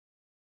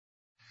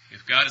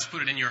If God has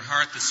put it in your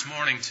heart this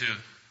morning to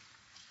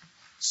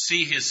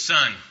see His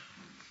Son,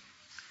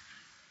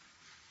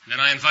 then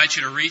I invite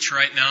you to reach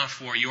right now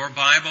for your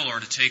Bible or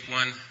to take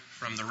one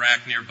from the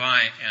rack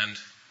nearby and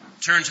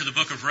turn to the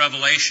book of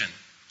Revelation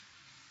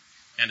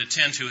and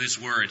attend to His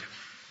Word.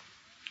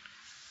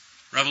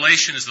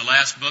 Revelation is the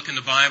last book in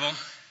the Bible.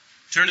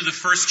 Turn to the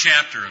first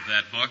chapter of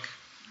that book,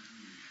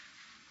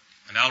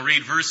 and I'll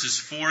read verses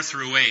 4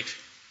 through 8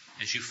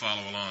 as you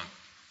follow along.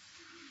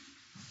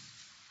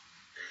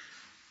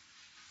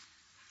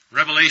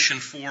 Revelation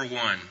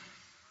 4:1.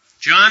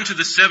 John to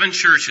the 7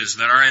 churches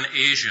that are in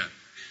Asia.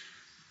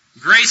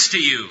 Grace to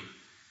you,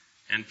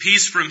 and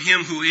peace from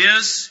Him who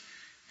is,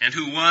 and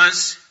who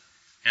was,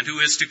 and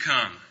who is to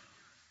come,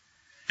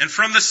 and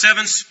from the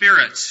 7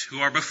 spirits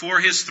who are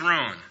before His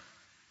throne,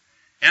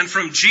 and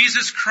from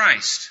Jesus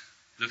Christ,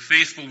 the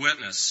faithful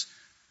witness,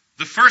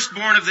 the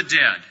firstborn of the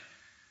dead,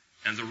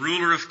 and the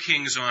ruler of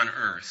kings on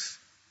earth.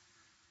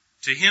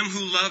 To Him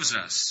who loves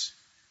us,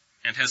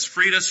 and has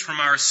freed us from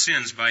our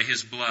sins by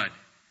His blood,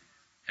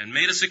 and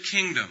made us a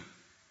kingdom,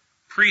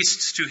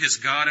 priests to His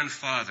God and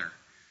Father.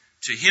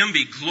 To Him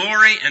be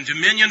glory and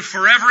dominion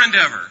forever and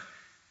ever.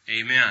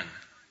 Amen.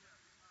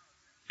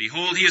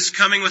 Behold, He is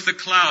coming with the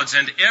clouds,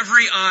 and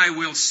every eye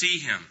will see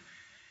Him,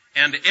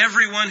 and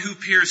everyone who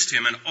pierced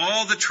Him, and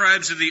all the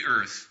tribes of the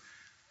earth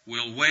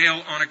will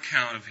wail on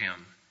account of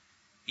Him.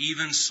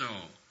 Even so,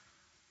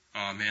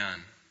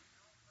 Amen.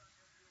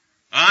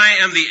 I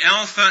am the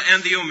Alpha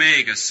and the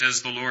Omega,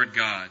 says the Lord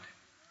God,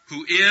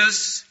 who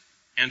is,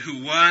 and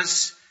who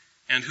was,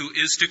 and who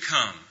is to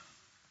come,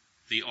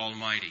 the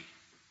Almighty.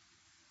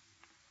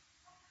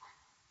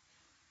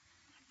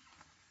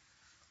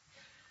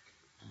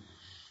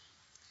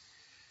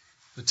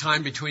 The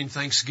time between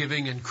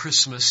Thanksgiving and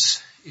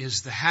Christmas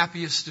is the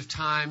happiest of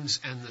times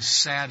and the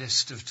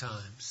saddest of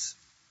times.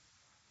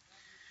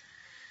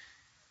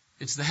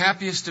 It's the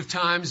happiest of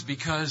times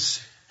because,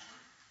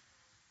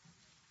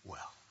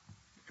 well,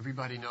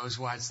 everybody knows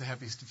why it's the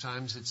happiest of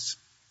times. It's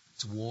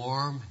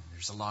warm, and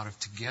there's a lot of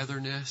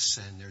togetherness,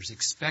 and there's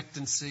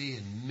expectancy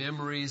and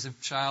memories of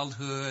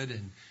childhood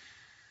and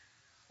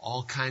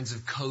all kinds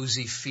of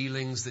cozy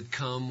feelings that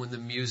come when the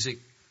music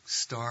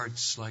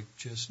starts, like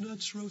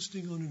chestnuts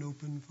roasting on an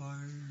open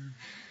fire.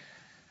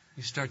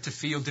 You start to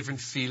feel different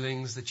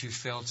feelings that you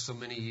felt so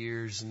many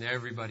years, and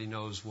everybody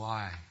knows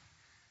why.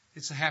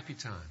 It's a happy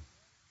time.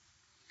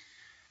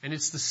 And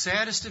it's the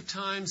saddest of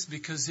times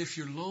because if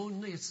you're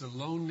lonely, it's the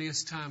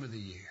loneliest time of the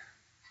year.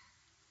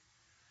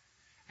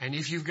 And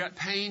if you've got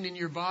pain in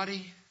your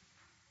body,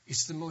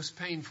 it's the most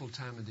painful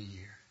time of the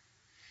year.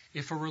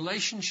 If a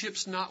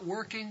relationship's not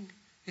working,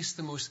 it's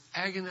the most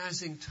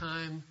agonizing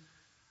time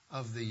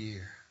of the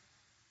year.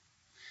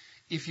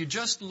 If you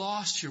just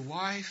lost your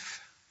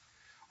wife,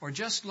 or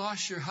just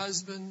lost your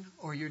husband,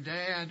 or your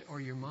dad, or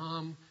your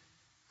mom,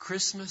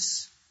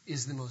 Christmas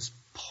is the most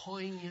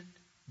poignant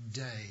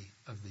day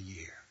of the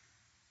year.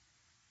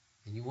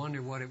 And you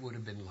wonder what it would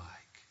have been like.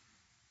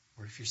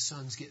 Or if your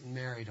son's getting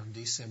married on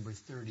December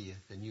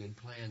 30th and you had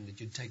planned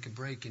that you'd take a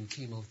break in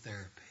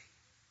chemotherapy.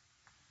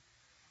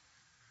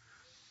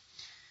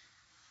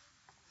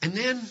 And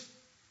then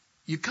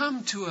you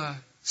come to a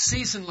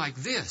season like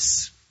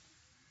this,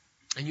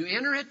 and you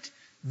enter it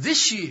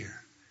this year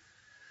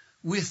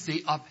with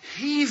the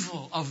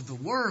upheaval of the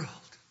world.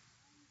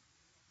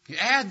 You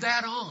add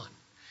that on.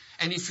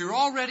 And if you're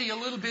already a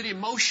little bit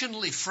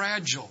emotionally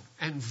fragile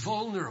and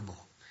vulnerable,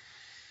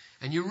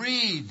 and you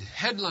read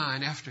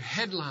headline after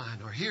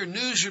headline or hear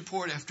news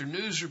report after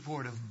news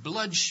report of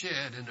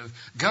bloodshed and of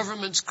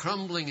governments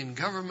crumbling and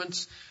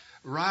governments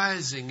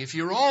rising, if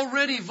you're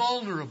already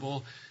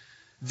vulnerable,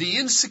 the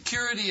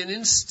insecurity and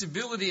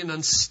instability and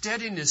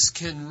unsteadiness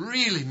can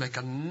really make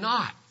a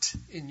knot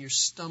in your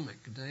stomach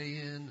day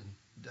in and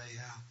day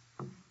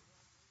out.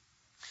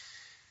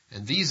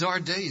 And these are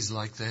days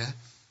like that.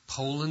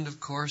 Poland, of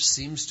course,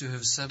 seems to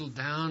have settled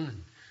down,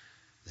 and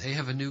they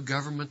have a new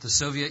government. The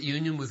Soviet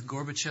Union, with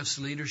Gorbachev's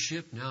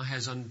leadership, now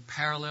has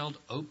unparalleled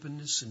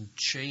openness and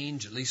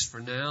change, at least for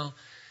now.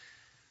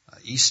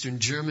 Eastern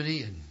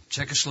Germany and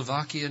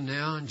Czechoslovakia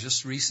now, in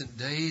just recent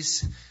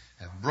days,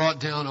 have brought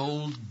down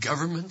old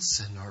governments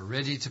and are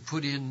ready to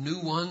put in new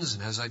ones.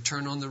 And as I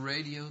turn on the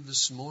radio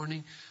this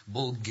morning,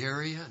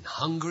 Bulgaria and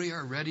Hungary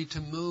are ready to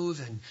move,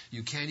 and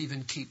you can't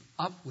even keep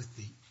up with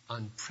the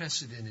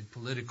unprecedented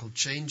political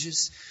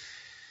changes.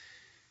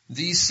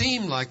 These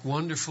seem like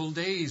wonderful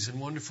days and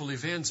wonderful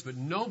events, but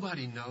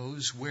nobody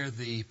knows where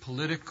the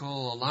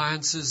political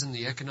alliances and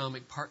the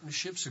economic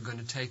partnerships are going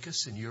to take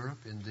us in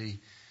Europe in the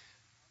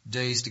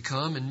days to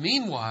come. And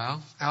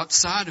meanwhile,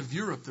 outside of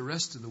Europe, the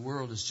rest of the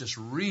world is just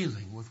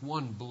reeling with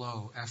one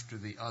blow after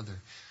the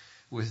other,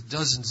 with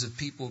dozens of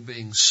people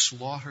being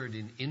slaughtered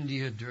in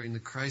India during the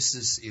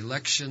crisis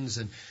elections,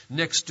 and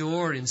next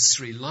door in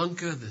Sri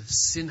Lanka, the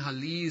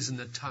Sinhalese and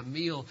the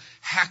Tamil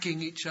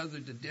hacking each other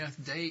to death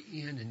day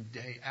in and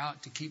day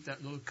out to keep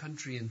that little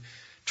country in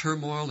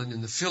turmoil. And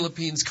in the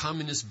Philippines,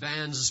 communist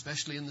bands,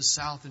 especially in the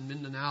south and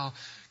Mindanao,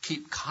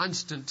 keep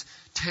constant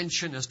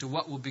tension as to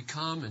what will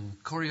become.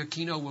 And Cory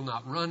Aquino will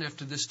not run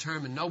after this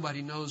term, and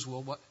nobody knows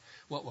what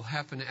will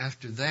happen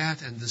after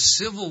that. And the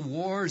civil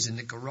wars in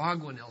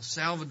Nicaragua and El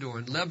Salvador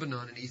and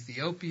Lebanon and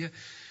Ethiopia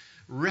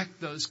wreck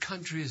those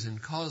countries and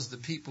cause the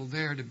people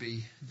there to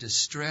be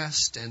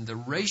distressed. And the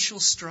racial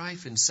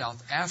strife in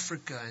South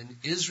Africa and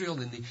Israel,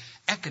 and the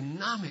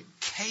economic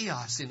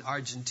chaos in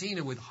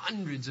Argentina with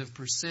hundreds of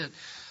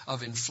 %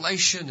 of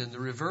inflation, and the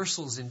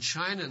reversals in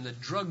China, and the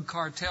drug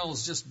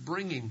cartels just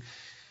bringing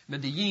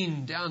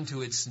Medellin down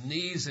to its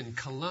knees in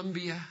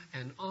Colombia,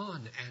 and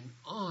on and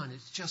on.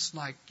 It's just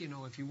like,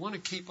 if you want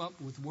to keep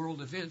up with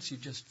world events, you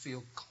just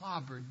feel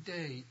clobbered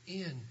day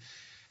in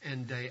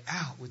and day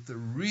out with the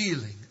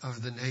reeling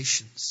of the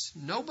nations.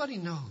 Nobody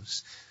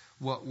knows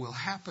what will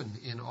happen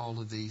in all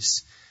of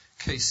these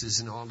cases,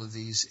 in all of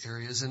these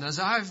areas. And as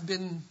I've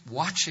been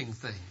watching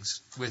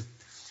things with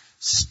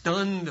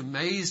stunned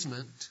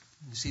amazement,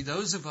 you see,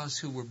 those of us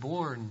who were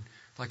born,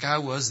 like I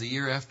was, the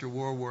year after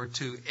World War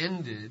II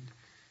ended,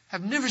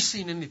 have never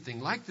seen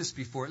anything like this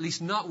before, at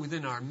least not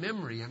within our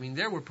memory. I mean,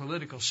 there were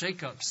political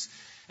shakeups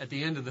at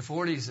the end of the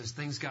 40s as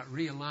things got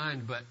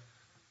realigned, but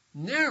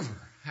never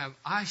have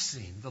I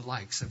seen the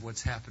likes of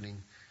what's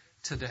happening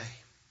today.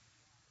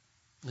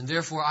 And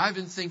therefore, I've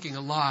been thinking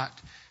a lot.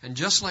 And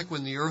just like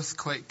when the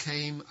earthquake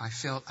came, I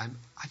felt I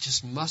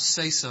just must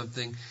say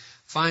something.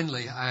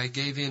 Finally, I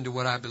gave in to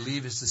what I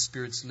believe is the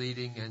Spirit's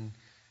leading.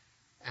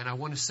 And I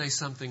want to say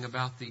something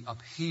about the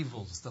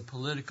upheavals, the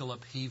political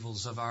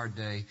upheavals of our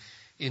day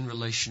in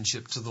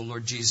relationship to the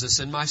Lord Jesus.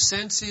 And my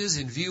sense is,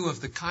 in view of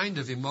the kind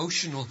of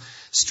emotional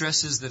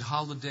stresses that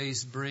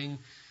holidays bring,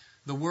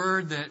 the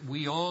word that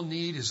we all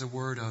need is a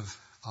word of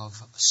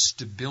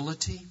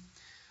stability,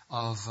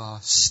 of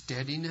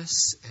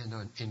steadiness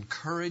and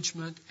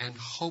encouragement and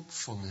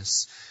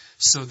hopefulness,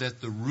 so that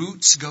the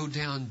roots go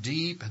down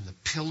deep and the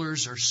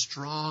pillars are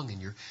strong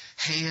and your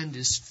hand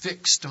is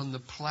fixed on the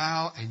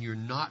plow and you're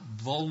not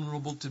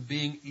vulnerable to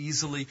being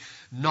easily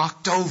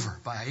knocked over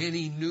by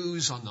any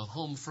news on the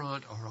home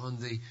front or on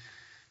the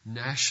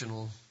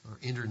national or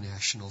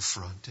international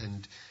front.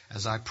 And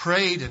as I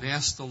prayed and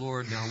asked the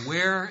Lord, now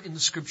where in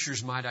the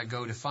Scriptures might I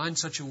go to find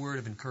such a word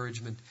of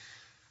encouragement,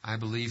 I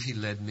believe He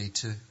led me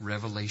to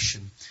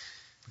Revelation.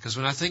 Because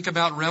when I think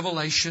about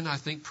Revelation, I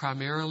think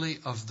primarily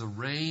of the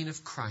reign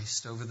of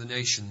Christ over the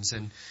nations.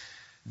 And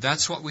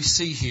that's what we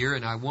see here,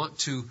 and I want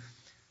to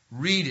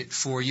read it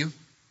for you.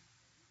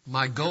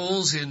 My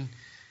goals in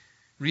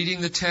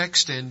reading the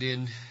text and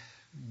in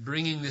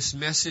bringing this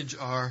message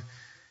are,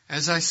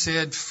 as I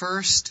said,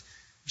 first,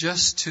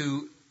 just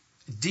to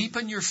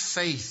deepen your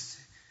faith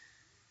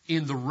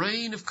in the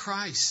reign of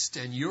Christ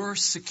and your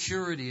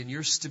security and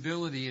your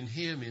stability in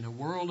Him in a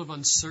world of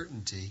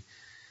uncertainty.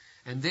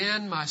 And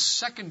then my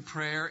second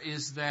prayer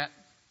is that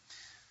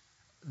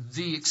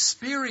the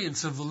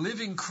experience of the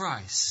living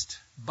Christ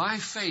by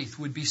faith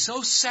would be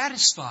so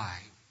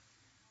satisfying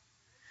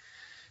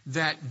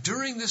that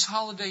during this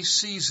holiday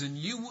season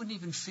you wouldn't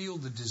even feel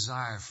the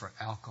desire for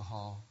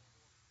alcohol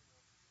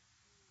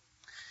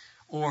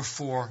or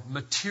for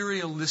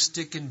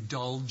materialistic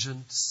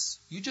indulgence.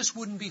 You just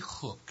wouldn't be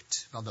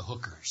hooked by the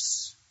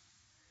hookers.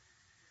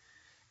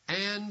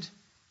 And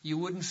you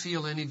wouldn't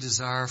feel any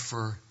desire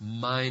for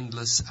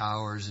mindless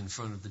hours in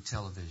front of the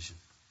television.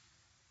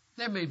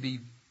 There may be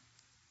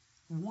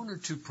one or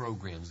two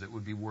programs that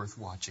would be worth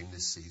watching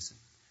this season.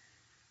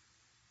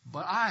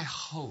 But I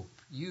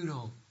hope you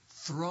don't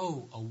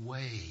throw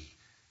away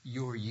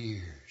your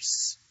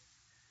years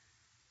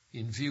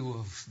in view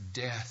of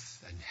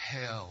death and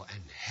hell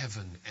and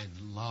heaven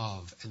and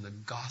love and the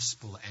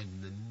gospel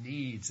and the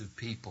needs of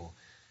people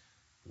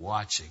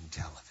watching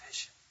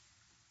television.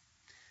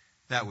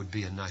 That would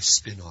be a nice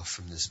spin-off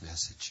from this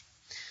message.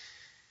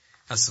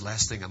 That's the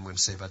last thing I'm going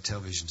to say about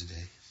television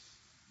today.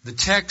 The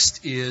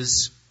text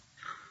is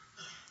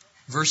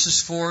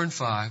verses 4 and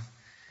 5.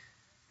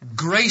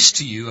 Grace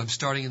to you. I'm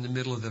starting in the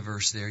middle of the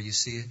verse there. You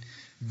see it?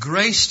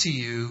 Grace to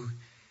you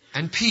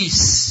and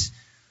peace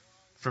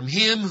from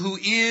Him who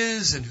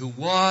is and who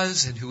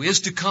was and who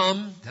is to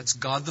come. That's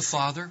God the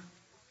Father.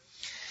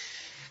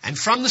 And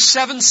from the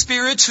seven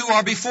spirits who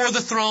are before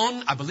the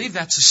throne. I believe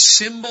that's a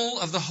symbol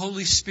of the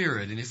Holy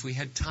Spirit. And if we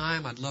had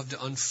time, I'd love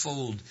to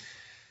unfold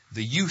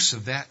the use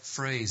of that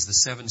phrase, the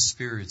seven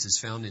spirits. Is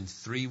found in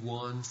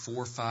 3:1,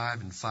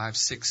 4:5, and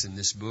 5:6 in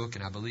this book.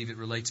 And I believe it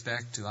relates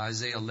back to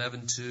Isaiah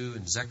 11:2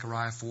 and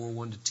Zechariah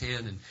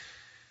 4:1-10. And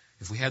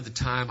if we had the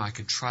time, I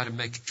could try to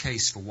make a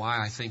case for why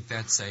I think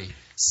that's a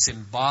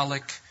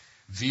symbolic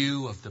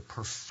view of the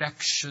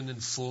perfection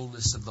and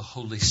fullness of the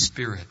Holy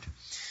Spirit.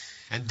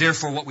 And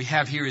therefore what we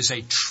have here is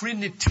a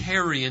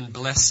Trinitarian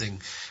blessing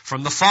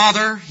from the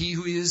Father, He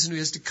who is and who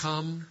is to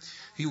come,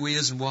 He who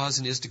is and was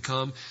and is to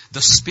come,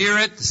 the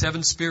Spirit, the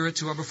seven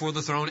spirits who are before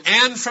the throne,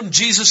 and from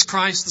Jesus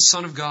Christ, the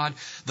Son of God,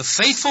 the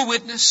faithful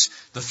witness,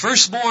 the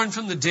firstborn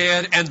from the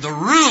dead, and the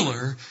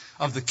ruler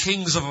of the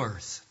kings of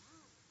earth.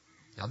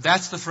 Now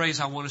that's the phrase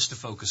I want us to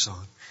focus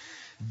on.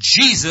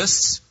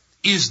 Jesus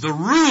is the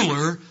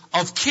ruler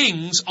of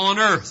kings on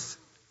earth.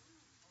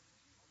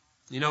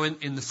 You know,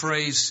 in the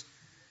phrase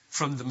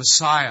from the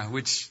Messiah,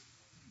 which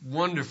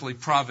wonderfully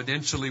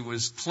providentially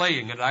was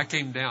playing, and I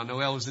came down,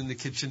 Noel was in the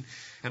kitchen,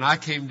 and I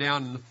came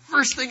down, and the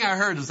first thing I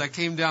heard as I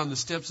came down the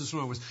steps this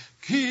morning was,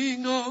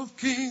 King of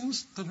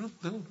Kings. You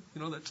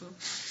know that song?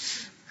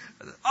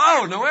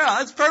 Oh, Noel,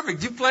 that's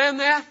perfect. You playing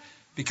that?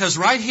 Because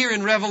right here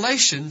in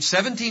Revelation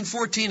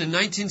 17:14 and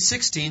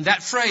 19:16,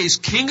 that phrase,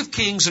 King of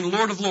Kings and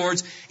Lord of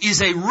Lords,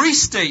 is a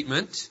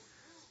restatement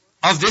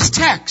of this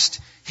text.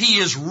 He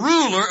is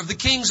ruler of the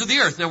kings of the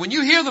earth. Now, when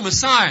you hear the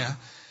Messiah,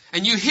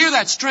 and you hear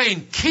that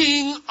strain,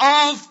 King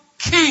of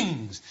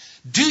Kings,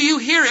 do you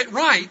hear it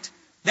right?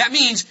 That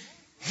means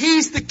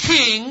He's the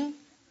king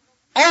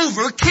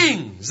over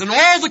kings. And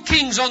all the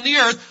kings on the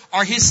earth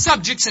are His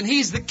subjects, and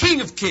He's the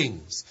King of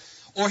Kings.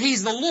 Or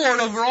He's the Lord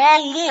over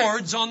all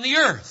lords on the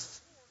earth.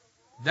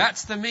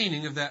 That's the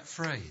meaning of that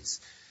phrase.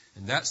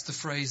 And that's the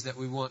phrase that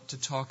we want to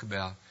talk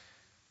about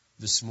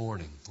this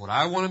morning. What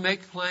I want to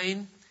make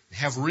plain,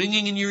 have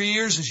ringing in your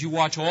ears as you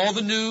watch all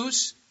the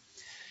news,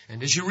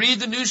 and as you read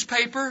the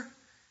newspaper,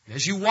 and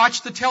as you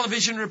watch the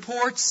television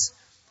reports,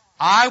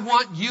 I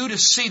want you to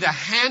see the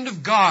hand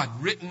of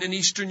God written in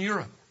Eastern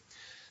Europe.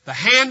 The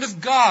hand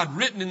of God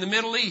written in the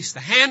Middle East.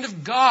 The hand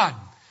of God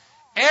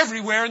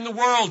everywhere in the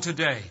world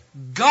today.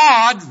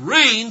 God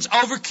reigns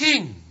over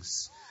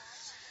kings.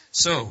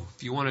 So,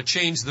 if you want to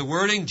change the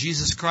wording,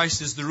 Jesus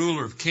Christ is the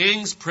ruler of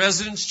kings,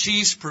 presidents,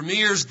 chiefs,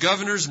 premiers,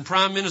 governors, and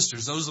prime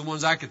ministers. Those are the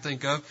ones I could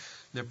think of.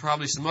 There are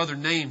probably some other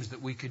names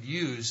that we could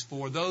use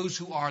for those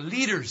who are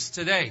leaders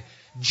today.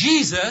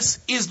 Jesus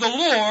is the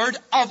Lord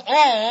of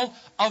all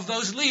of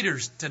those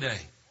leaders today.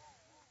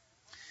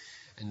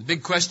 And the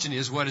big question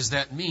is, what does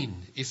that mean?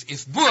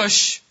 If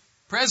Bush,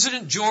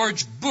 President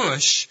George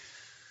Bush,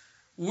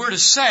 were to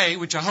say,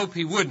 which I hope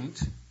he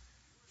wouldn't,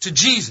 to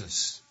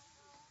Jesus,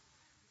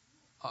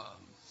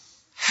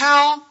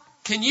 how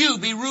can you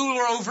be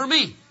ruler over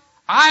me?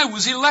 I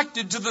was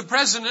elected to the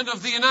President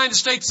of the United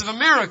States of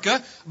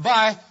America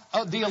by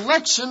the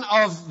election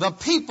of the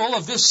people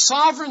of this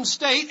sovereign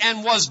state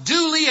and was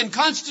duly and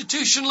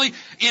constitutionally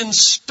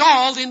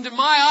installed into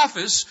my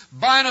office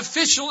by an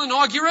official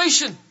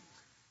inauguration.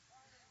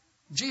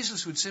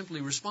 Jesus would simply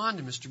respond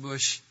to Mr.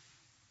 Bush,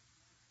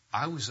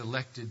 I was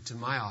elected to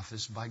my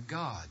office by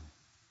God,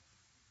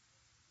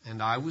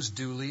 and I was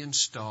duly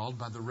installed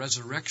by the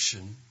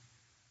resurrection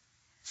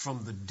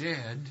from the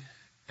dead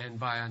and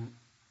by an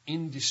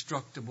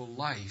indestructible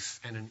life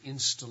and an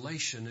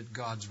installation at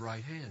God's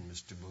right hand,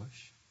 Mr.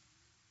 Bush.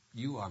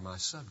 You are my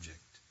subject.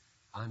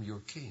 I'm your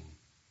king.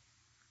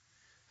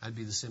 That'd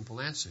be the simple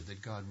answer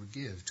that God would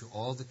give to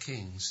all the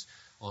kings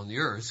on the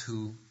earth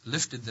who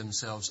lifted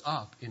themselves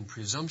up in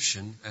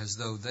presumption as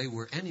though they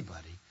were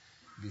anybody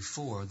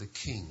before the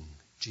King,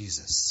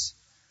 Jesus.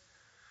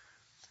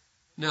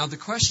 Now, the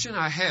question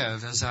I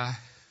have as I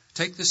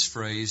take this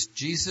phrase,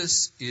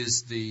 Jesus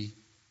is the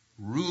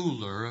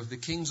ruler of the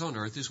kings on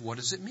earth, is what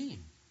does it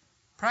mean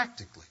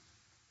practically?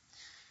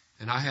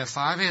 And I have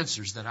 5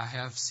 answers that I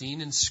have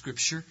seen in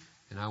Scripture,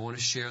 and I want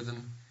to share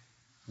them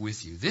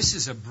with you. This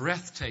is a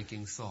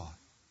breathtaking thought.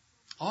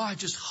 Oh, I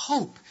just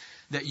hope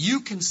that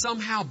you can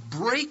somehow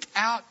break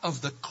out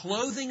of the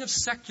clothing of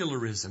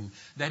secularism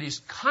that is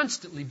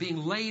constantly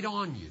being laid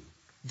on you,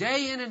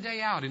 day in and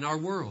day out in our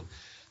world.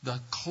 The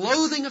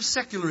clothing of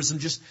secularism,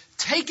 just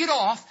take it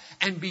off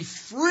and be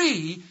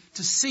free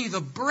to see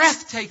the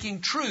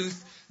breathtaking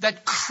truth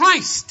that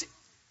Christ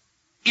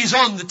is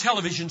on the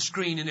television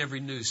screen in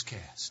every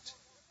newscast.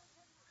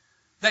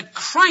 That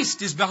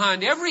Christ is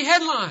behind every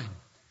headline.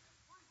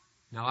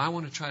 Now, I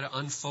want to try to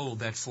unfold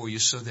that for you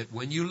so that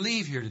when you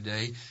leave here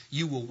today,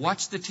 you will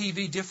watch the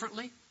TV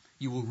differently.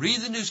 You will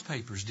read the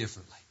newspapers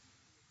differently.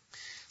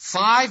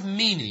 5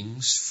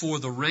 meanings for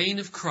the reign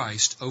of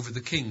Christ over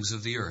the kings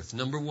of the earth.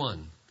 Number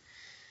 1,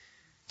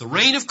 the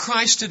reign of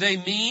Christ today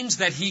means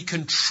that He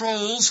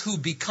controls who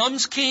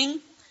becomes king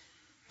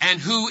and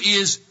who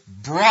is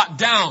brought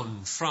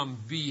down from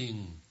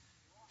being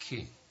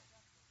king.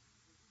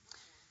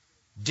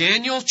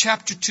 Daniel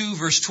chapter 2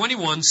 verse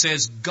 21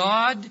 says,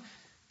 God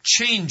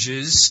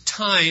changes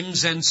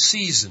times and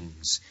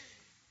seasons.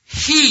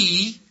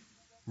 He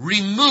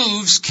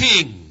removes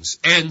kings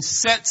and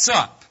sets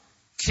up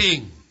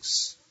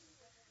kings.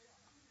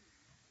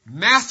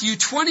 Matthew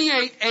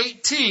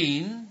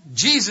 28:18,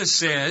 Jesus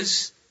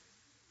says,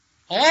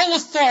 all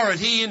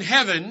authority in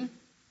heaven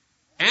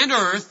and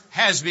earth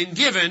has been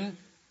given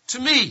to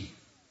me.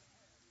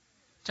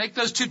 Take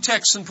those 2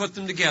 texts and put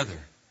them together.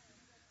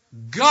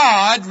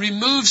 God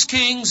removes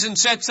kings and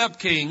sets up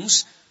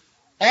kings.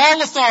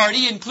 All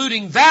authority,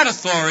 including that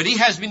authority,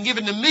 has been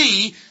given to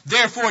me.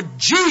 Therefore,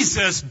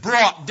 Jesus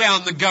brought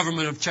down the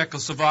government of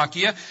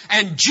Czechoslovakia,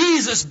 and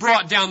Jesus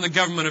brought down the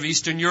government of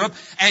Eastern Europe.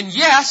 And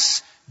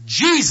yes,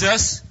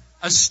 Jesus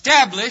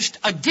established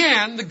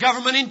again the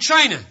government in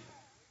China.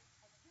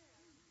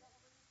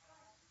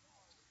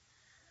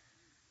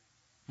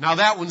 Now,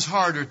 that one's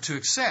harder to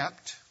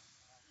accept.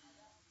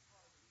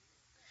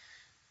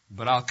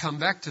 But I'll come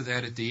back to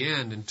that at the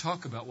end and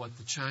talk about what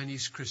the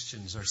Chinese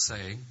Christians are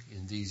saying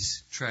in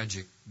these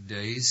tragic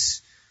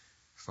days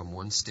from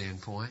one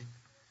standpoint.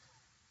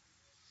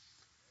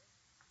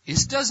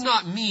 This does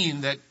not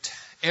mean that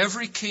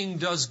every king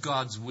does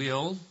God's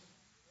will.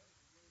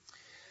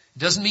 It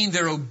doesn't mean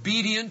they're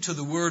obedient to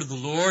the word of the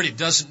Lord. It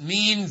doesn't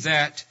mean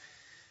that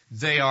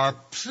they are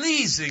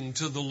pleasing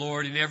to the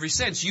Lord in every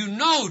sense. You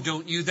know,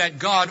 don't you, that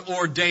God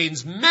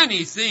ordains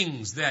many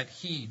things that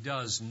He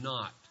does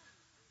not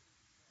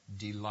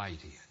delight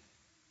in.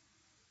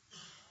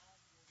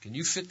 Can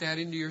you fit that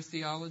into your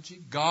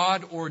theology?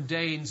 God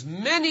ordains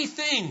many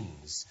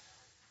things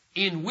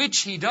in which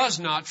He does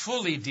not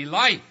fully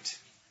delight.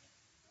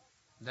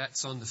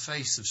 That's on the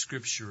face of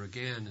Scripture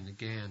again and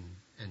again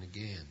and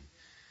again.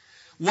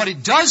 What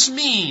it does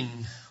mean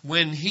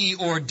when He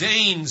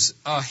ordains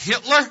a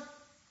Hitler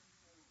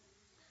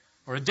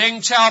or a Deng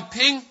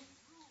Xiaoping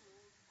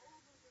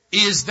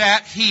is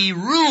that He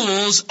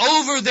rules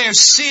over their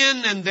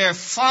sin and their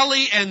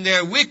folly and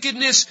their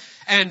wickedness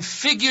and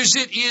figures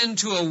it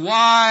into a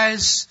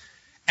wise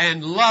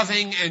and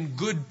loving and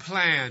good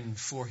plan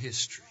for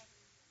history.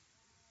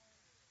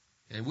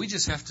 And we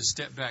just have to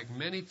step back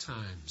many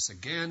times,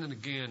 again and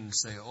again, and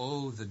say,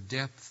 oh, the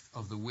depth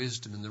of the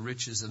wisdom and the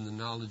riches and the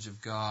knowledge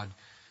of God.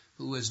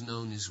 Who has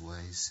known His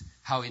ways?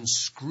 How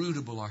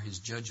inscrutable are His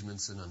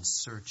judgments and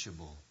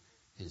unsearchable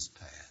His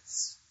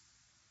paths.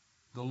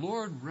 The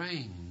Lord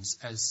reigns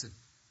as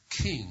a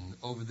king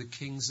over the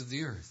kings of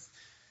the earth.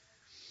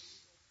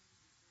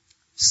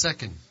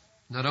 Second,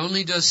 not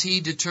only does He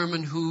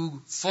determine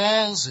who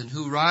falls and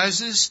who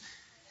rises,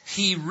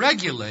 He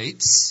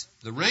regulates.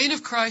 The reign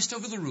of Christ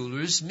over the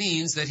rulers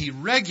means that He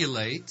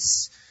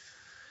regulates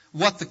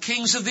what the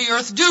kings of the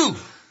earth do.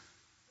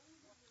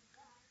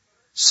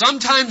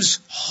 Sometimes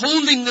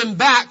holding them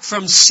back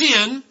from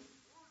sin,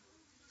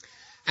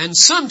 and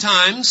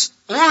sometimes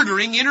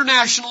ordering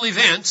international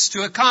events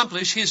to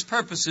accomplish His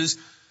purposes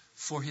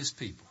for His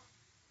people.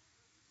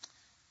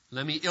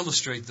 Let me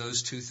illustrate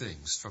those two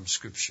things from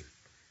Scripture.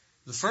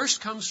 The first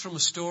comes from a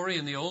story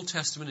in the Old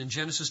Testament in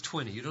Genesis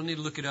 20. You don't need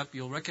to look it up.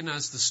 You'll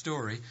recognize the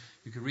story.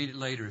 You can read it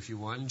later if you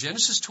want. In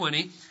Genesis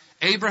 20,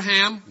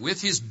 Abraham, with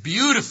his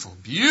beautiful,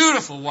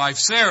 beautiful wife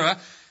Sarah,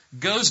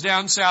 goes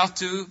down south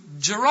to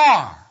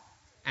Gerar.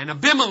 And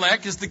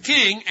Abimelech is the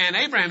king, and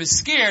Abraham is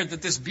scared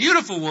that this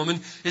beautiful woman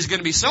is going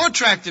to be so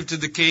attractive to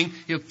the king,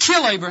 he'll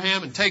kill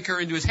Abraham and take her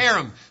into his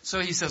harem.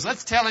 So he says,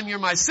 let's tell him you're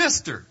my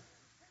sister.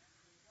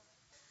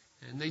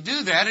 And they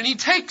do that, and he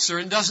takes her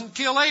and doesn't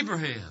kill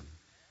Abraham.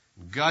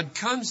 God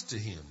comes to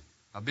him,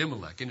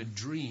 Abimelech, in a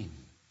dream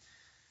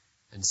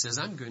and says,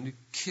 I'm going to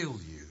kill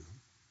you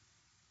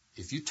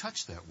if you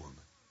touch that woman.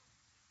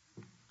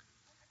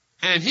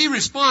 And he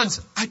responds,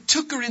 I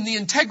took her in the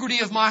integrity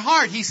of my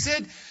heart. He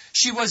said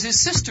she was his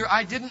sister.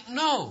 I didn't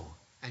know.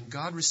 And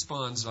God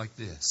responds like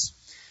this.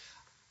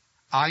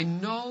 I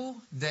know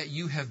that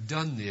you have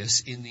done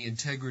this in the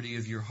integrity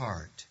of your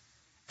heart.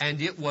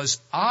 And it was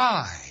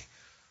I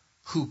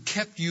who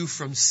kept you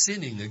from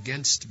sinning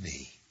against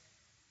me.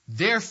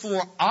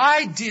 Therefore,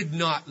 I did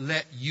not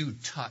let you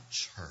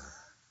touch her.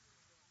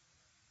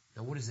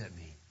 Now, what does that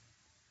mean?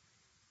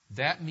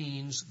 That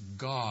means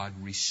God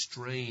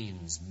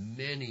restrains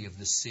many of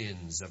the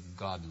sins of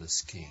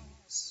godless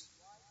kings.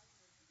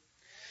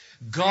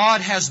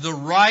 God has the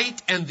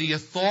right and the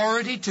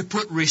authority to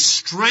put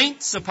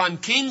restraints upon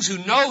kings who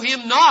know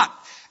Him not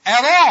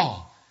at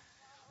all.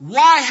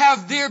 Why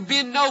have there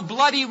been no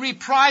bloody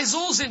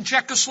reprisals in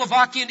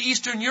Czechoslovakia and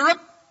Eastern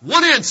Europe?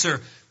 One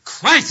answer,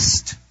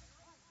 Christ.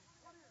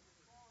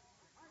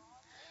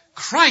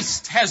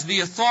 Christ has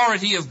the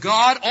authority of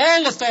God,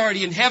 all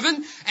authority in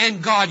heaven,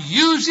 and God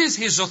uses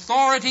His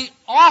authority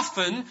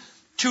often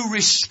to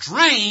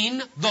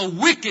restrain the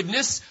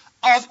wickedness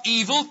of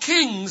evil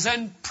kings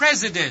and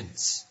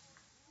presidents.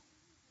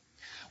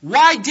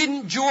 Why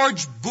didn't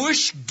George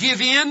Bush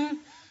give in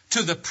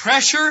to the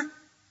pressure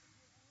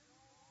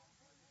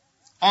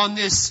on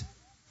this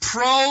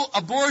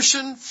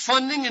pro-abortion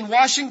funding in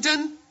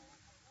Washington?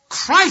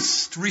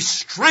 Christ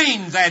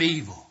restrained that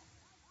evil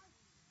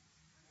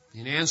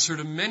in answer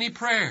to many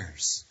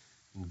prayers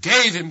and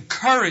gave him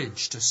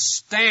courage to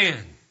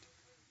stand.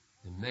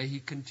 And may he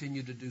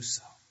continue to do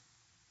so.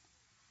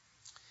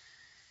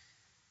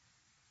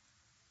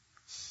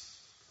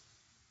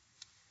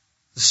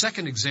 The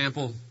second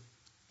example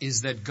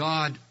is that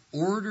God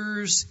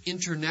orders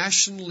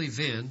international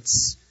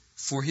events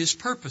for His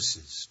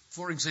purposes.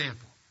 For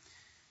example,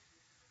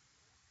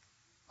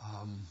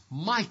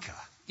 Micah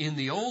in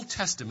the Old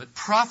Testament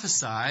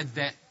prophesied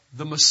that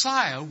the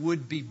Messiah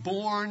would be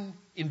born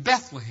in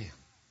Bethlehem.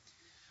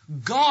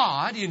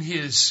 God, in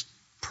His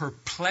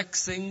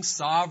perplexing,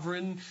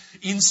 sovereign,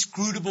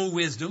 inscrutable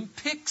wisdom,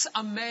 picks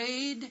a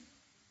maid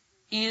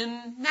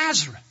in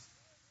Nazareth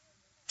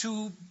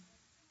to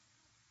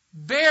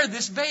bear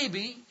this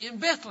baby in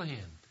Bethlehem.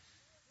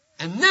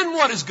 And then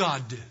what does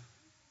God do?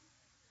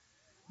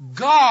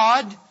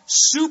 God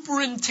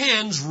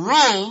superintends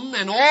Rome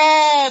and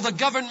all the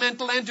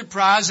governmental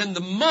enterprise and the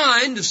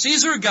mind of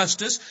Caesar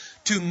Augustus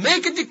to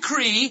make a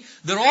decree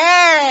that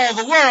all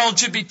the world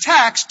should be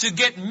taxed to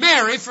get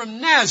Mary from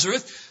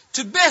Nazareth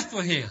to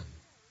Bethlehem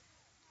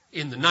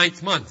in the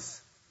 9th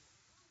month.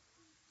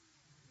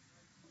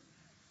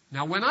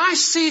 Now, when I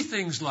see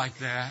things like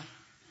that,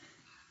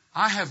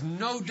 I have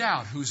no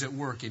doubt who's at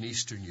work in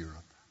Eastern Europe,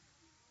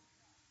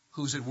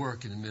 who's at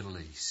work in the Middle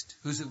East,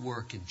 who's at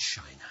work in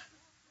China.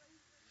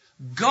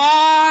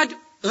 God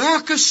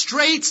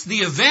orchestrates the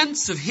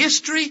events of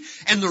history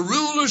and the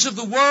rulers of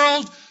the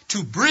world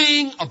to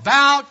bring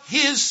about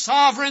His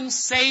sovereign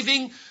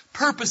saving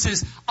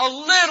purposes. A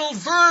little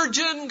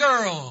virgin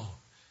girl,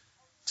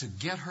 to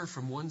get her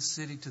from one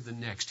city to the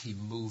next, He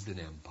moved an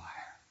empire.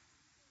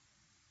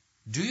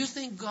 Do you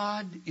think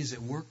God is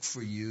at work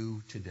for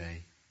you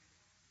today?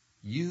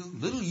 You,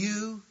 little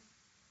you,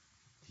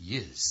 He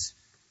is.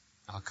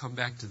 I'll come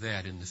back to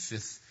that in the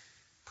 5th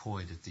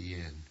point at the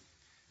end.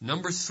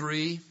 Number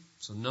 3,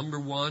 so number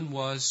 1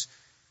 was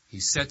He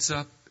sets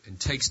up and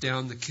takes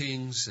down the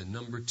kings, and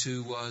number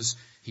 2 was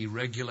He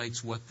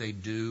regulates what they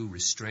do,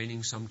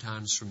 restraining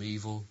sometimes from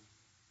evil,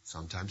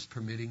 sometimes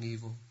permitting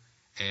evil,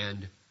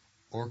 and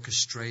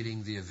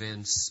orchestrating the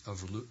events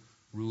of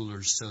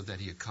rulers so that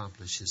He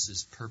accomplishes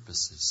His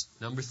purposes.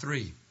 Number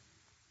 3,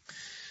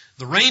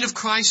 the reign of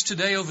Christ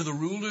today over the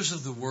rulers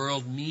of the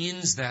world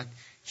means that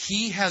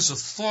He has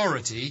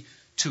authority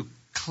to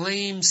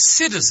claim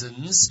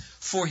citizens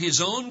for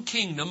His own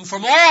kingdom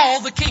from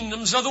all the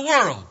kingdoms of the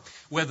world,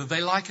 whether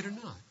they like it or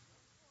not.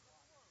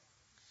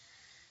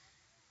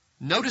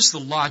 Notice the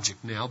logic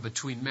now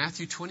between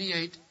Matthew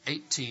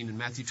 28:18 and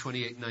Matthew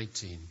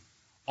 28:19.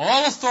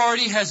 All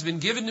authority has been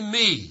given to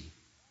me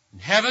in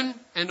heaven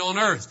and on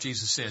earth,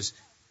 Jesus says.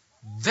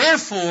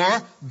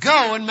 Therefore,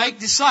 go and make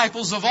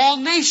disciples of all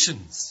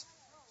nations.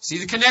 See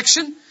the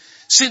connection?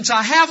 Since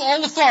I have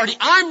all authority,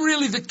 I'm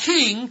really the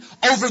king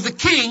over the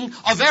king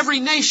of every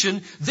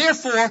nation.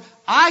 Therefore,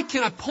 I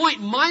can appoint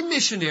my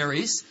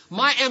missionaries,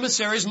 my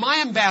emissaries,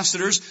 my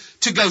ambassadors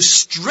to go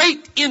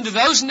straight into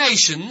those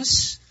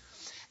nations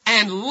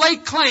and lay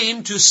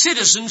claim to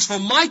citizens for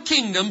my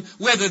kingdom,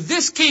 whether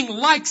this king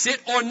likes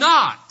it or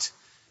not,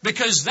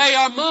 because they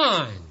are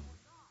mine.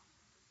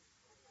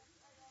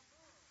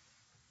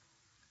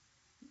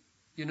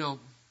 You know,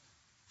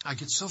 I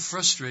get so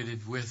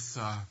frustrated with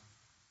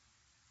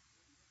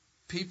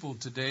people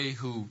today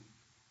who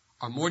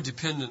are more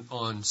dependent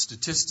on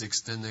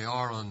statistics than they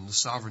are on the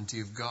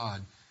sovereignty of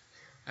God.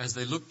 As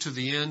they look to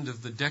the end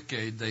of the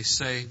decade, they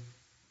say,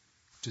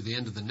 to the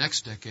end of the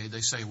next decade,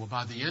 they say, well,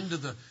 by the end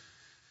of the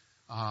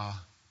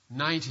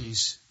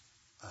 90s,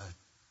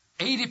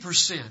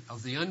 80%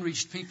 of the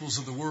unreached peoples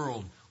of the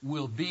world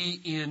will be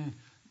in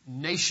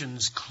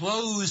nations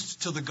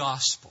closed to the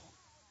gospel,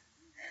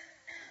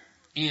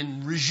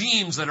 in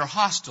regimes that are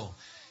hostile.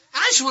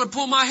 I just want to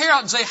pull my hair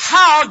out and say,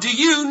 how do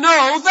you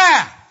know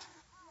that?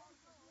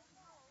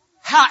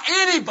 How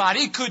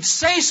anybody could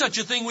say such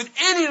a thing with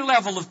any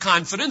level of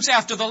confidence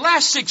after the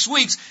last 6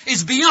 weeks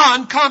is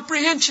beyond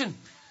comprehension.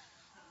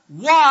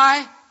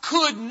 Why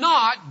could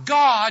not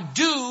God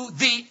do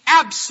the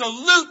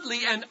absolutely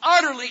and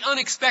utterly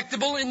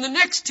unexpected in the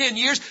next 10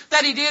 years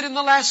that He did in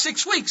the last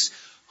 6 weeks?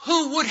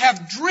 Who would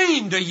have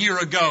dreamed a year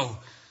ago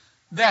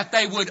that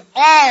they would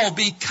all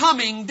be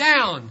coming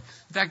down?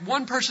 In fact,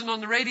 one person on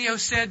the radio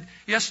said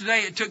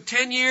yesterday it took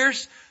 10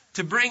 years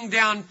to bring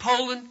down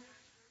Poland,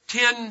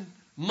 10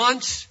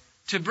 months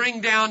to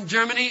bring down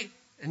Germany,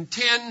 and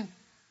 10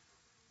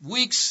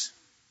 weeks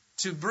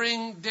to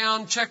bring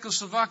down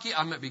Czechoslovakia.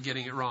 I might be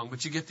getting it wrong,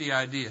 but you get the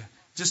idea.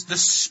 Just the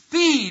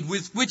speed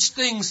with which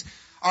things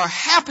are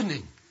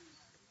happening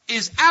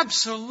is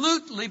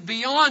absolutely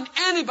beyond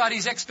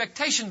anybody's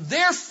expectation.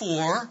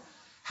 Therefore,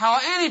 how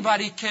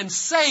anybody can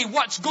say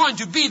what's going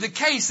to be the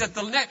case at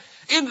the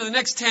end of the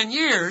next 10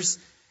 years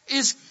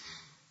is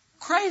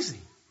crazy.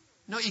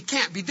 No, it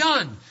can't be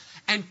done.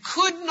 And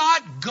could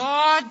not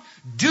God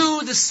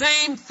do the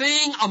same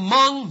thing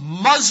among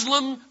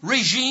Muslim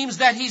regimes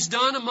that He's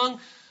done among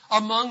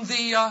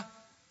the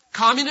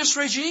communist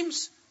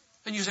regimes?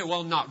 And you say,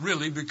 well, not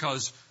really,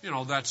 because,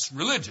 that's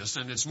religious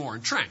and it's more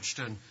entrenched.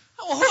 And,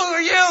 well, who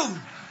are you?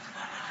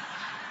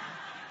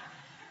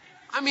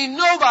 I mean,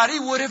 nobody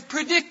would have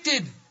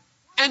predicted.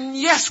 And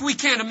yes, we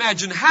can't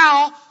imagine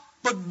how,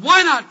 but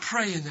why not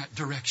pray in that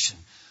direction?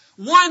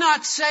 Why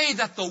not say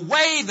that the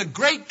way the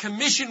Great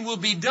Commission will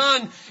be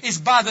done is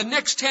by the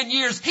next 10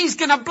 years, He's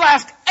going to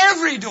blast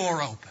every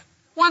door open?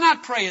 Why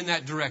not pray in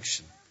that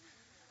direction?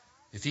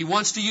 If He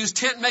wants to use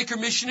tent maker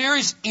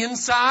missionaries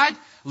inside,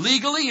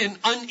 legally, in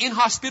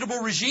inhospitable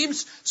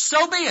regimes,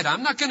 so be it.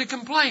 I'm not going to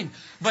complain.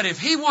 But if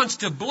He wants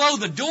to blow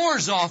the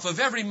doors off of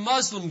every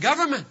Muslim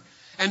government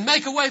and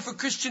make a way for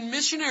Christian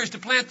missionaries to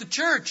plant the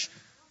church,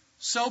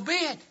 so be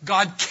it.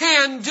 God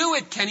can do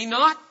it, can He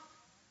not?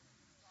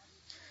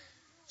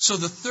 So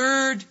the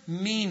third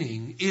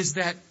meaning is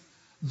that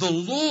the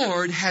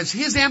Lord has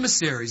His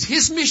emissaries,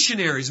 His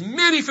missionaries,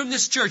 many from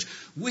this church.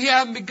 We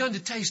haven't begun to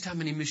taste how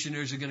many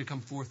missionaries are going to come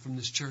forth from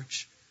this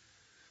church.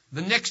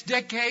 The next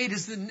decade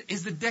is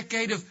the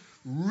decade of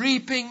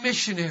reaping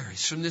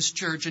missionaries from this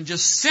church and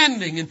just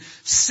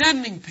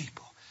sending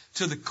people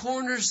to the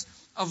corners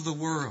of the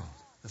world,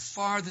 the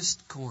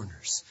farthest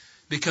corners,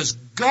 because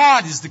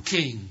God is the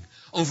King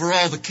over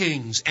all the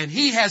kings, and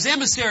He has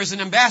emissaries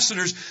and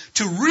ambassadors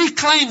to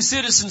reclaim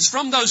citizens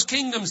from those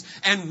kingdoms,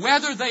 and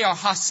whether they are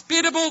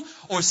hospitable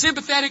or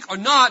sympathetic or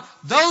not,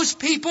 those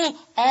people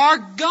are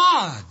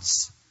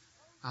God's.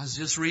 I was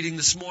just reading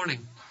this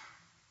morning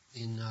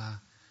in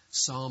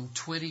Psalm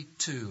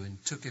 22 and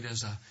took it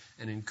as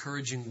an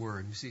encouraging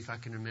word. Let me see if I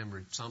can remember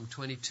it. Psalm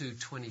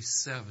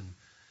 22:27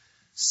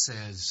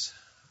 says,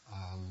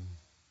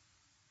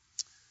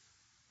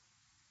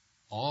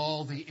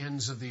 all the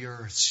ends of the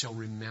earth shall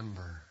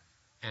remember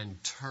and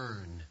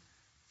turn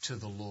to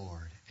the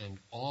Lord, and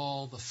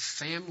all the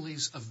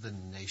families of the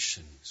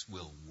nations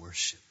will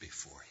worship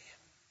before Him.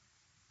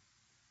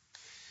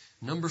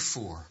 Number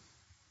 4,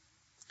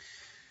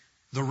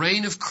 the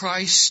reign of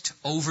Christ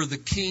over the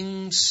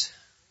kings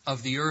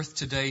of the earth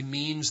today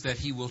means that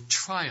He will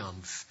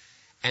triumph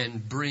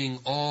and bring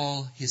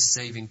all His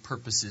saving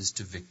purposes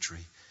to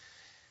victory.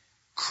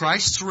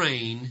 Christ's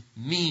reign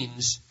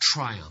means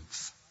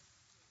triumph.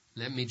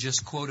 Let me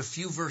just quote a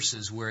few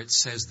verses where it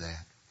says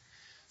that.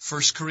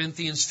 1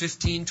 Corinthians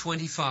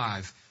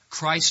 15:25.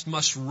 Christ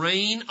must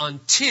reign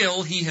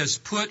until He has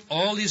put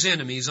all His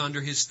enemies under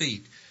His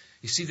feet.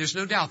 You see, there's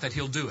no doubt that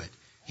He'll do it.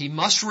 He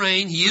must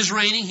reign. He is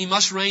reigning. He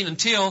must reign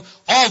until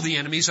all the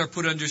enemies are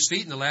put under His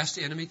feet, and the last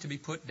enemy to be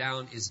put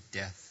down is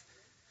death.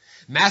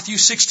 Matthew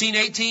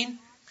 16:18.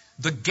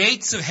 The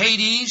gates of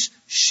Hades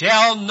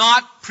shall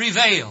not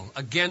prevail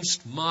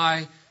against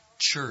my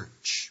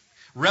church.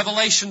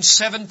 Revelation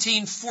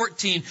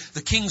 17:14,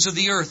 the kings of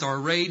the earth are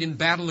arrayed in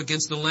battle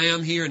against the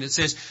Lamb here, and it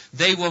says,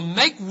 they will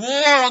make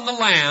war on the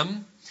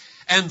Lamb,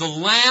 and the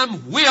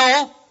Lamb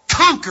will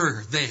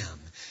conquer them,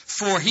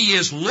 for He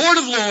is Lord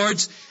of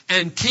lords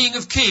and King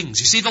of kings.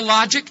 You see the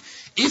logic?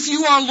 If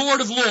you are Lord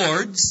of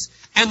lords,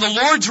 and the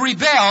lords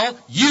rebel,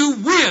 you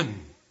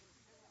win.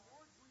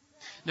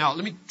 Now,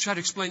 let me try to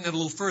explain that a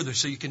little further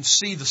so you can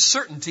see the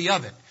certainty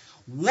of it.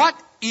 What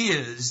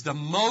is the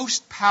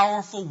most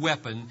powerful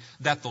weapon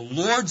that the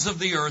lords of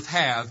the earth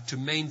have to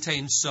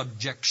maintain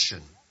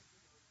subjection?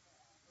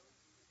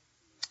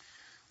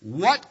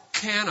 What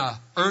can an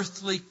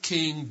earthly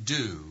king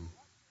do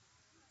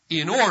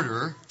in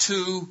order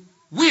to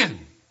win?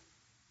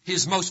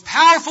 His most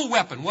powerful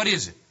weapon, what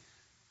is it?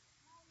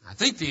 I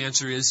think the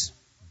answer is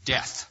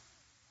death.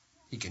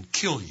 He can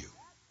kill you.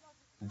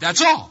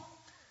 That's all.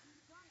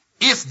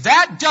 If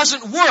that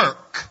doesn't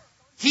work,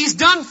 he's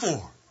done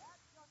for.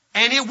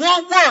 And it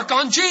won't work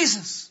on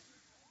Jesus.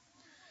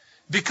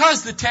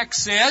 Because the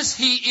text says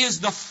He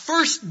is the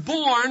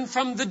firstborn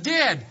from the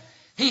dead.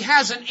 He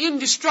has an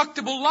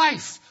indestructible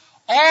life.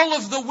 All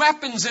of the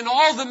weapons and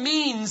all the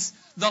means,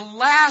 the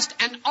last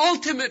and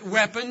ultimate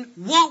weapon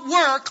won't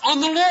work on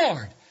the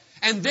Lord.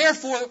 And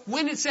therefore,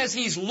 when it says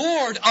He's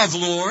Lord of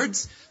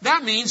lords,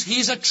 that means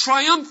He's a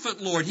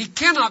triumphant Lord. He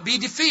cannot be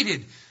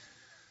defeated.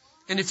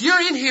 And if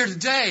you're in here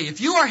today,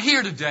 if you are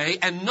here today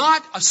and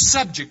not a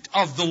subject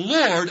of the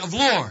Lord of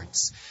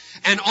Lords,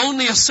 and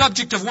only a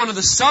subject of one of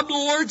the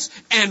sublords,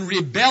 and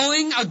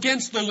rebelling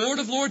against the Lord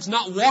of Lords,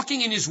 not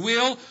walking in His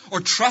will or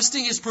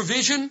trusting His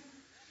provision,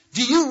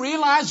 do you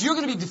realize you're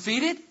going to be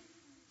defeated?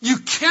 You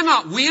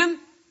cannot win.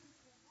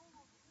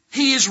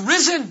 He is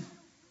risen.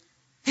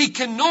 He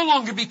can no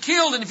longer be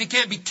killed, and if He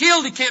can't be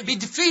killed, He can't be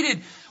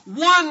defeated.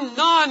 One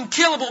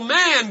non-killable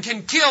man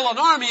can kill an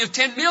army of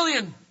 10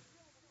 million.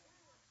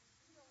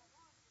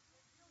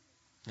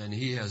 And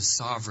He has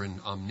sovereign,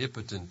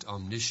 omnipotent,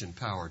 omniscient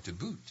power to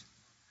boot.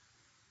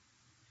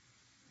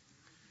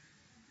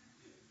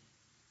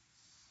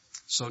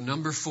 So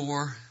number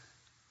 4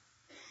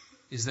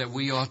 is that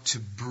we ought to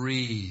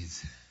breathe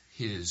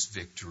His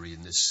victory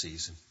in this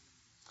season.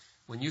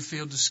 When you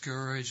feel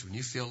discouraged, when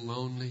you feel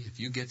lonely, if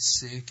you get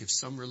sick, if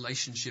some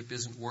relationship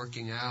isn't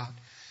working out,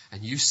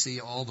 and you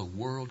see all the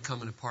world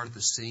coming apart at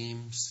the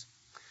seams,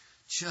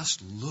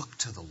 just look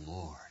to the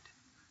Lord.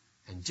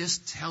 And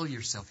just tell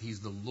yourself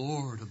He's the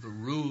Lord of the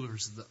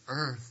rulers of the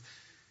earth.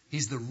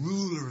 He's the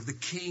ruler of the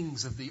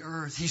kings of the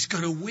earth. He's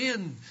going to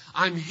win.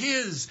 I'm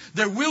His.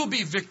 There will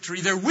be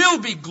victory. There will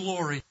be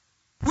glory.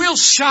 We'll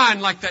shine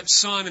like that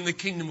sun in the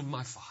kingdom of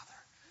my Father.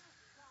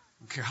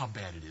 I don't care how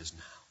bad it is now.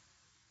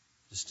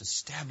 Just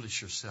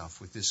establish yourself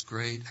with this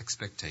great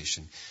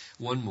expectation.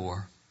 One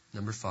more,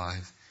 number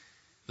 5.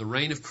 The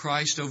reign of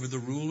Christ over the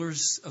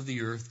rulers of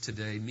the earth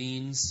today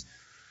means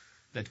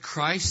that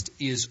Christ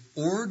is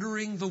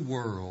ordering the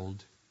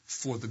world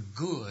for the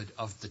good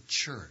of the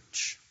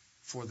church.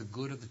 For the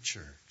good of the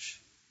church.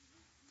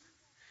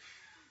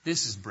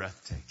 This is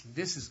breathtaking.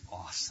 This is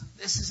awesome.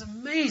 This is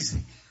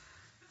amazing.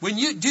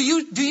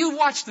 Do you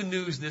watch the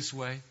news this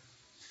way?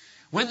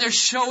 When they're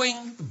showing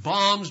the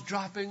bombs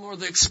dropping or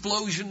the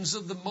explosions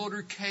of the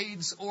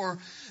motorcades or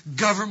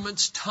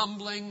governments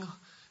tumbling,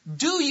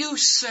 do you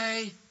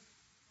say,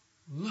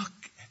 look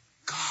at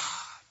God?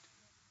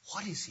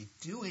 What is He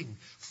doing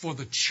for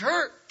the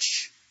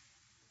church?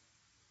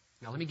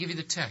 Now let me give you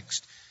the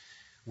text.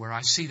 where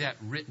I see that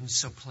written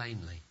so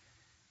plainly.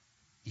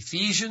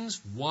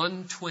 Ephesians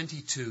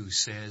 1:22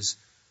 says,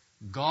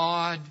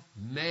 God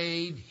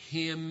made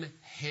him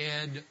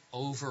head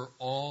over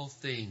all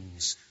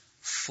things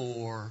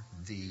for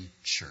the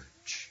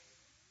church.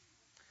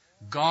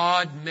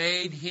 God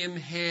made him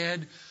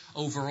head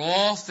over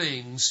all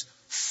things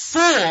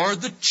for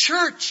the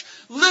church.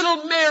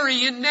 Little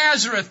Mary in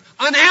Nazareth,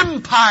 an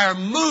empire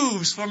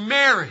moves for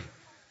Mary.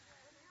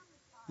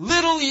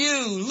 Little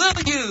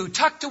you,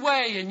 tucked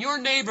away in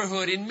your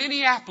neighborhood in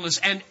Minneapolis,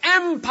 and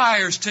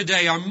empires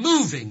today are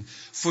moving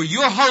for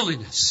your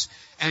holiness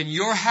and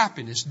your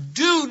happiness.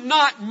 Do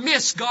not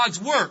miss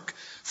God's work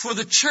for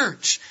the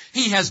church.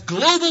 He has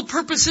global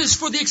purposes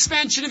for the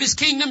expansion of His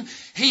kingdom.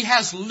 He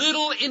has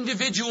little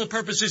individual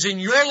purposes in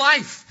your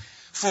life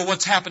for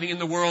what's happening in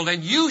the world.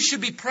 And you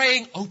should be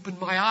praying, open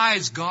my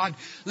eyes, God.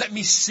 Let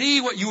me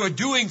see what you are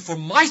doing for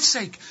my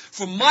sake,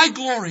 for my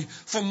glory,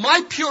 for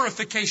my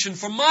purification,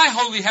 for my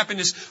holy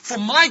happiness, for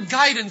my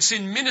guidance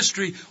in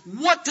ministry.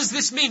 What does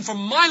this mean for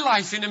my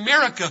life in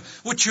America,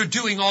 what you're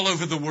doing all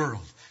over the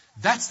world?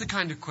 That's the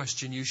kind of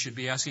question you should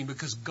be asking,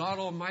 because God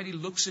Almighty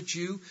looks at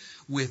you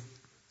with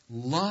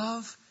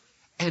love,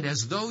 and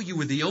as though you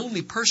were the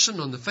only person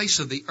on the face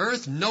of the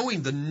earth,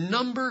 knowing the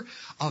number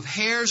of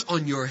hairs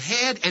on your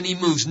head, and He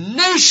moves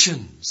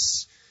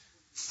nations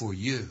for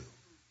you.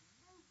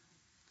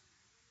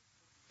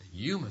 And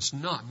you must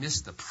not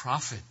miss the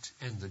profit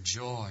and the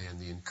joy and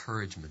the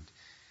encouragement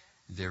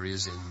there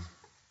is in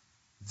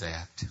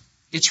that.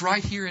 It's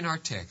right here in our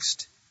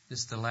text. This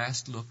is the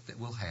last look that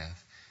we'll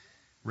have.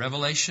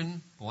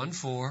 Revelation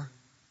 1:4.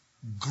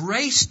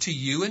 Grace to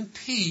you and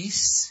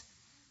peace.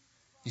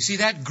 You see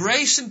that?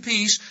 Grace and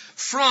peace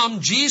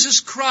from Jesus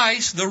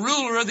Christ, the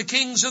ruler of the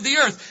kings of the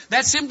earth.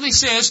 That simply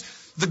says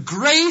the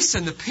grace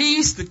and the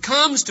peace that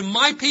comes to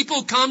my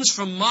people comes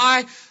from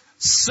my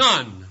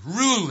Son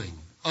ruling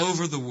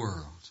over the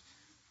world.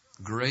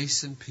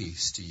 Grace and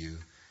peace to you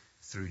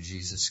through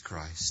Jesus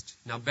Christ.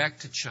 Now back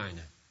to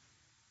China.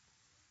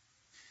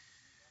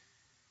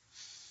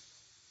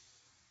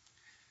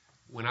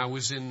 When I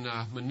was in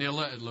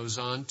Manila at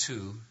Lausanne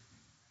II,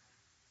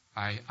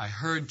 I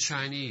heard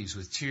Chinese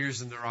with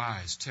tears in their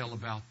eyes tell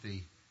about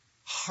the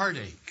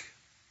heartache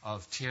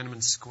of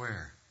Tiananmen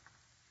Square.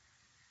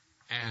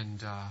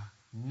 And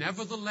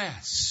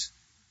nevertheless,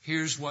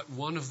 here's what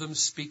one of them,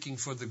 speaking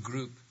for the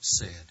group,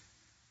 said.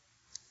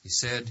 He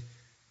said,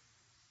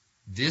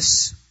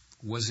 this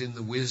was in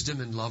the wisdom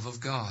and love of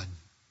God.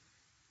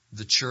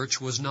 The church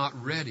was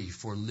not ready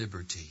for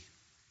liberty.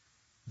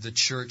 The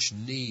church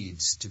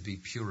needs to be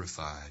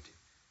purified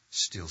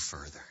still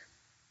further.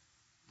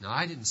 Now,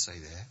 I didn't say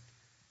that,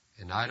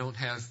 and I don't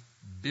have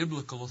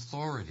biblical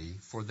authority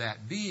for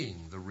that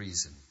being the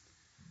reason.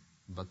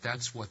 But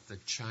that's what the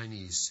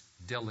Chinese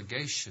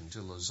delegation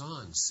to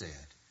Lausanne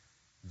said.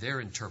 Their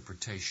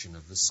interpretation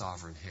of the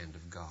sovereign hand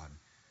of God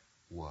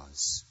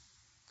was.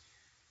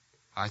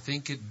 I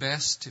think it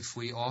best if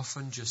we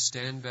often just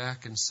stand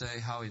back and say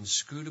how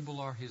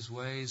inscrutable are His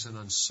ways and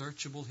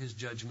unsearchable His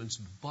judgments,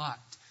 but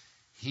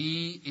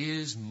He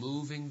is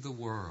moving the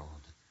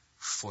world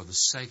for the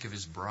sake of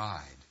His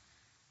bride,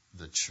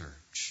 the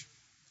church.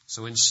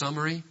 So in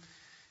summary,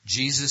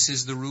 Jesus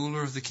is the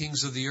ruler of the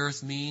kings of the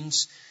earth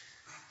means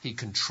He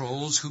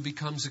controls who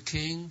becomes a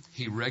king.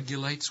 He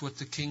regulates what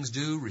the kings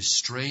do,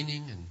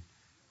 restraining and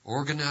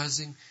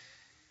organizing.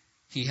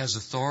 He has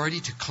authority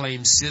to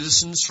claim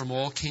citizens from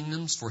all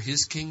kingdoms for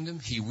His kingdom.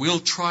 He will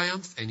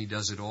triumph, and He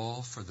does it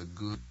all for the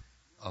good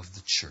of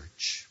the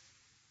church.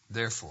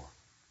 Therefore,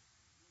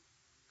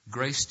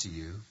 grace to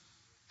you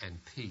and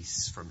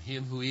peace from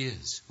Him who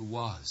is, who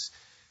was,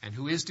 and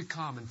who is to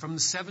come, and from the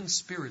seven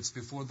spirits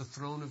before the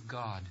throne of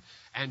God,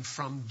 and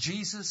from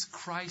Jesus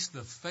Christ,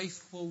 the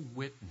faithful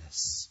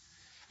witness,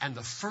 and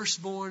the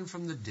firstborn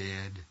from the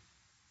dead,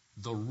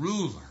 the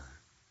ruler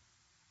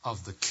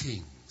of the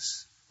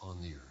kings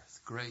on the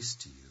earth. Grace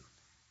to you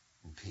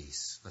and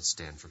peace. Let's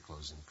stand for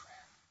closing prayer.